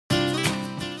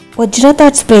వజ్ర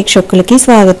thoughts ప్రేక్షకులకి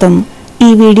స్వాగతం। ఈ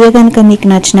వీడియో గనుక మీకు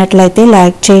నచ్చినట్లయితే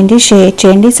లైక్ చేయండి, షేర్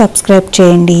చేయండి, సబ్స్క్రైబ్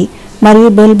చేయండి మరియు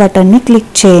బెల్ బటన్ ని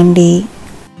క్లిక్ చేయండి।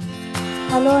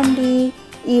 హలో అండి,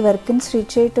 ఈ వర్క్ ని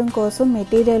స్టిచ్ చేయడం కోసం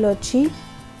మెటీరియల్ వచ్చి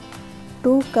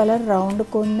 2 కలర్ రౌండ్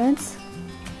కుందన్స్,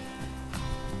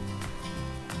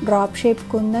 డ్రాప్ షేప్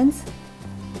కుందన్స్,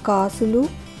 కాసులు,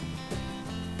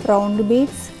 round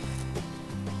beads,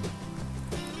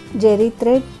 zari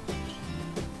thread,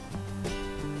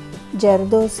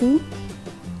 zardozi,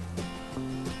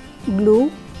 glue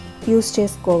use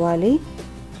చేసుకోవాలి।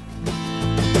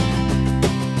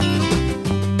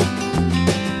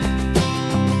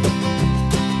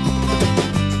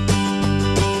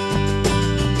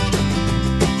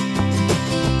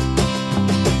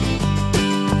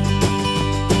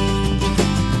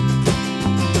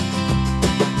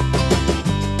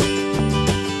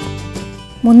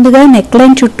 ముందుగా నెక్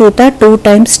లైన్ చుట్టూతా 2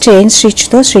 టైమ్స్ చైన్ స్టిచ్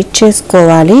తో స్టిచ్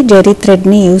చేసుకోవాలి జెరీ థ్రెడ్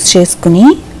ని యూస్ చేసుకుని।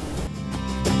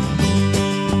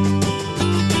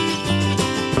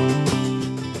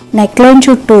 నెక్ లైన్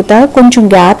చుట్టూతా కొంచెం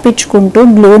గ్యాప్ ఇచ్చుకుంటూ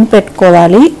గ్లూని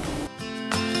పెట్టుకోవాలి।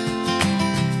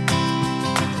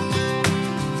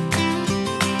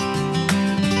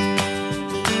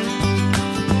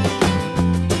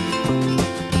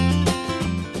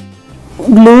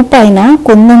 గ్లూ పైన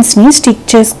కుందన్స్ ని స్టిక్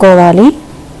చేసుకోవాలి।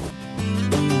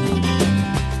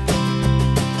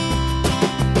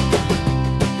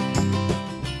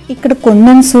 ఇక్కడ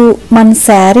కుందన్స్ మన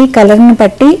శారీ కలర్ ని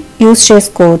బట్టి యూస్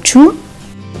చేసుకోవచ్చు।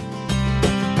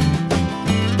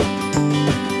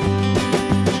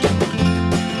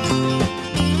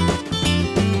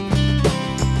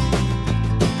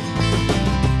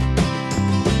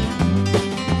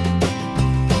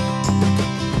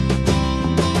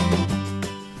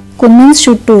 కుందన్స్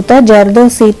చుట్టూతా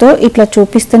జర్దోసీతో ఇట్లా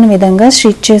చూపిస్తున్న విధంగా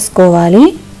స్టిచ్ చేసుకోవాలి।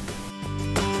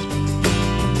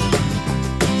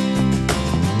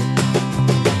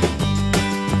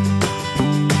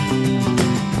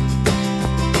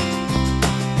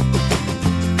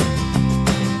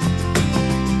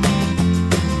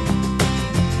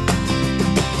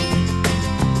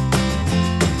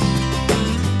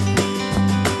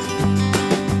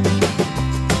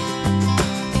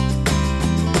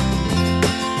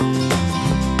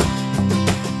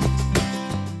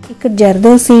 ఇక్కడ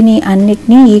జర్దోసీని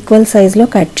అన్నిటినీ ఈక్వల్ సైజ్ లో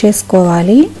కట్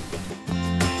చేసుకోవాలి।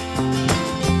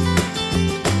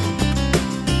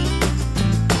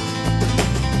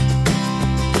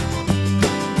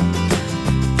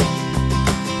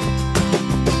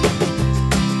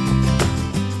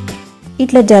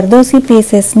 ఇట్లా జర్దోసీ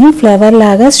పీసెస్ ని ఫ్లవర్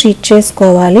లాగా స్టిచ్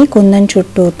చేసుకోవాలి కుందన్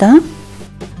చుట్టూతా।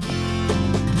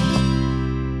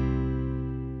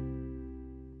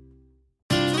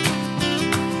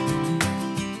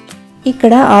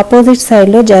 ఇక్కడ ఆపోజిట్ సైడ్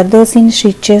లో జర్దోసీని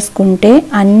స్టిచ్ చేసుకుంటే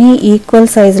అన్ని ఈక్వల్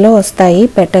సైజ్ లో వస్తాయి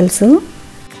పెటల్స్।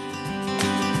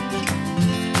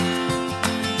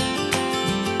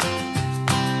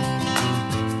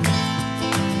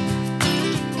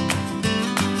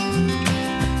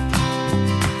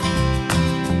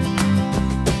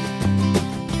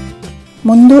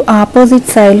 ముందు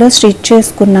ఆపోజిట్ సైడ్ లో స్టిచ్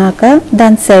చేసుకున్నాక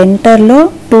దాని సెంటర్ లో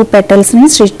 2 పెటల్స్ ని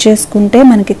స్టిచ్ చేసుకుంటే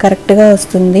మనకి కరెక్ట్ గా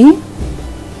వస్తుంది।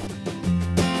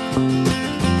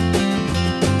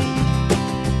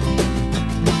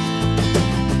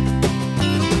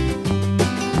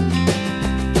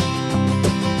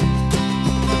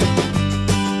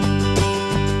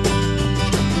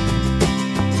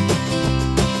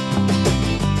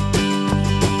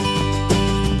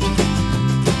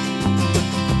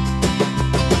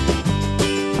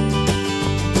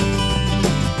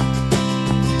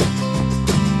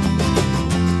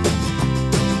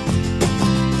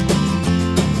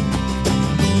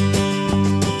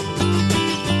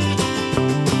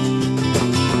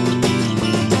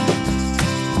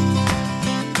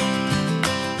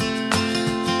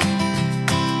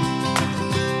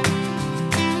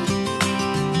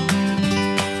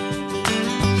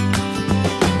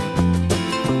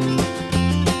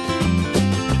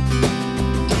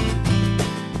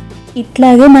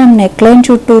 ఇట్లాగే మనం నెక్ లైన్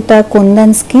చుట్టూతా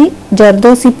కుందన్స్ కి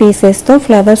జర్దోసి పీసెస్ తో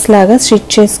ఫ్లవర్స్ లాగా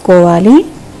స్టిచ్ చేసుకోవాలి।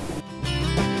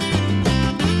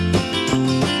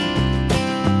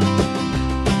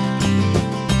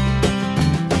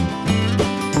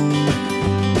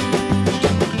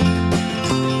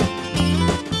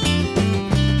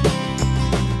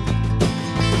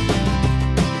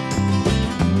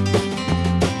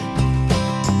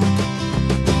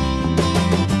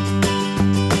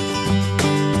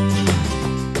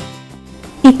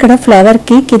 ఇక్కడ ఫ్లవర్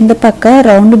కి కింద పక్క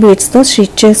రౌండ్ బీడ్స్ తో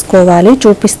స్టిచ్ చేసుకోవాలి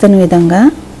చూపిస్తున్న విధంగా।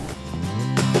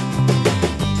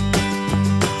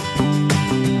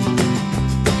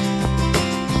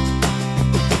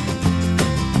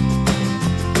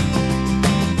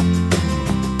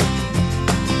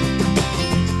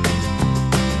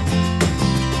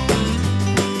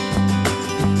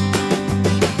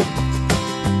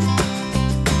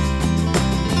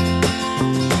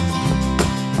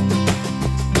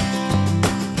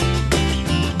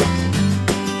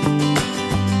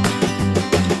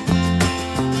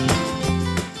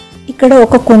 ఇక్కడ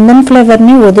ఒక కుందన్ ఫ్లవర్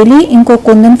ని వదిలి ఇంకో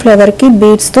కుందన్ ఫ్లవర్ కి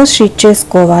బీడ్స్ తో స్టిచ్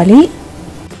చేసుకోవాలి.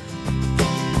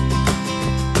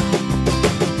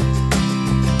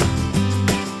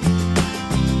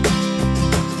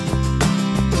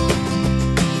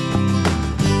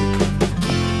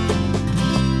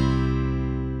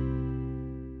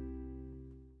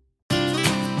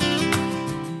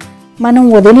 మనం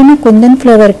వదిలిన కుందన్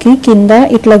ఫ్లవర్ కి కింద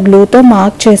ఇట్లా గ్లూతో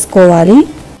మార్క్ చేసుకోవాలి.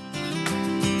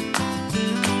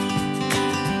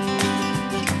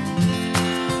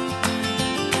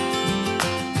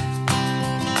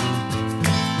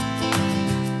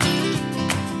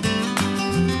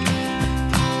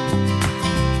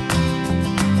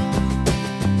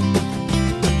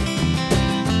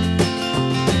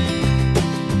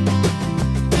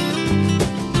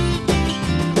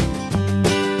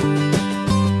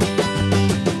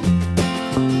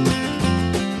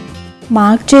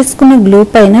 మార్క్ చేసుకున్న గ్లూ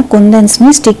పైన కుందన్స్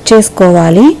ని స్టిక్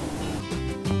చేసుకోవాలి.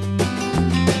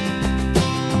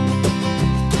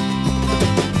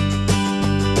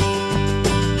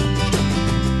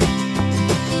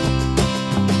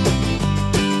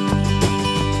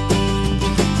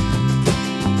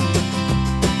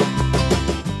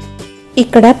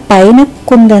 ఇక్కడ పైన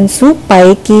కుందన్స్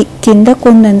పైకి, కింద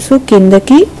కుందన్స్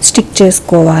కిందకి స్టిక్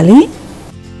చేసుకోవాలి.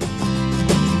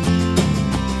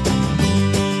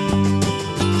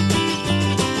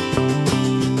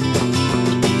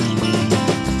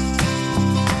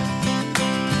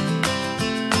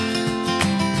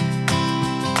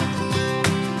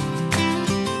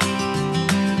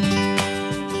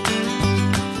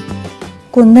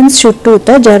 కుందన్స్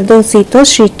చుట్టూతో జర్దోసీతో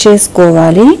స్టిచ్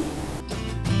చేసుకోవాలి.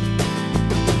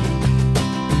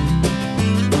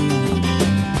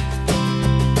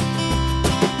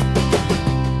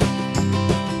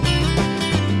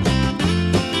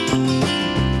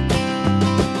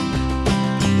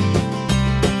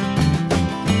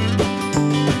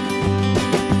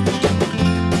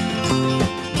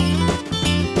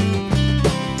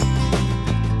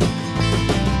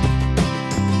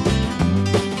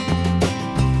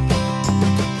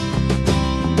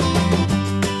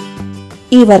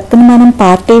 ఈ వర్క్ ని మనం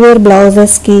పార్టీ వేర్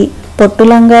బ్లౌజెస్ కి, పొట్టు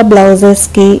లంగా బ్లౌజెస్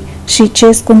కి స్టిచ్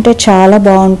చేసుకుంటే చాలా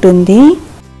బాగుంటుంది.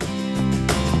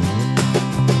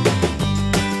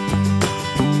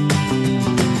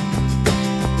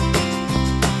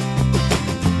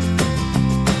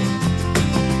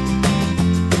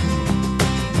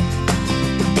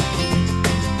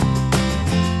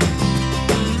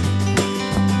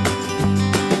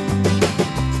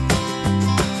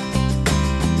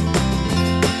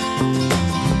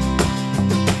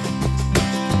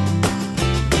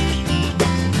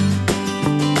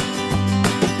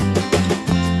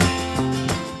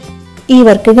 ఈ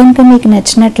వర్క్ కనుక మీకు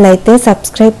నచ్చినట్లయితే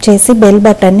సబ్స్క్రైబ్ చేసి బెల్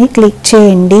బటన్ని క్లిక్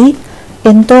చేయండి.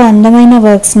 ఎంతో అందమైన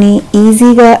వర్క్స్ని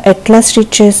ఈజీగా ఎట్లా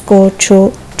స్టిచ్ చేసుకోవచ్చో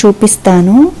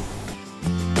చూపిస్తాను.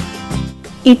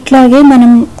 ఇట్లాగే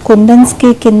మనం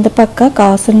కుందన్స్కి కింద పక్క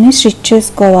కాసుల్ని స్టిచ్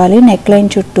చేసుకోవాలి నెక్ లైన్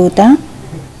చుట్టూతా.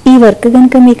 ఈ వర్క్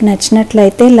కనుక మీకు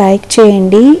నచ్చినట్లయితే లైక్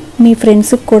చేయండి, మీ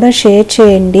ఫ్రెండ్స్కి కూడా షేర్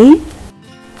చేయండి.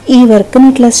 ఈ వర్క్ని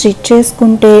ఇట్లా స్టిచ్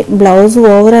చేసుకుంటే బ్లౌజ్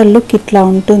ఓవరాల్ లుక్ ఇట్లా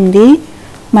ఉంటుంది.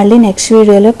 మళ్ళీ నెక్స్ట్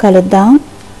వీడియోలో కలుద్దాం.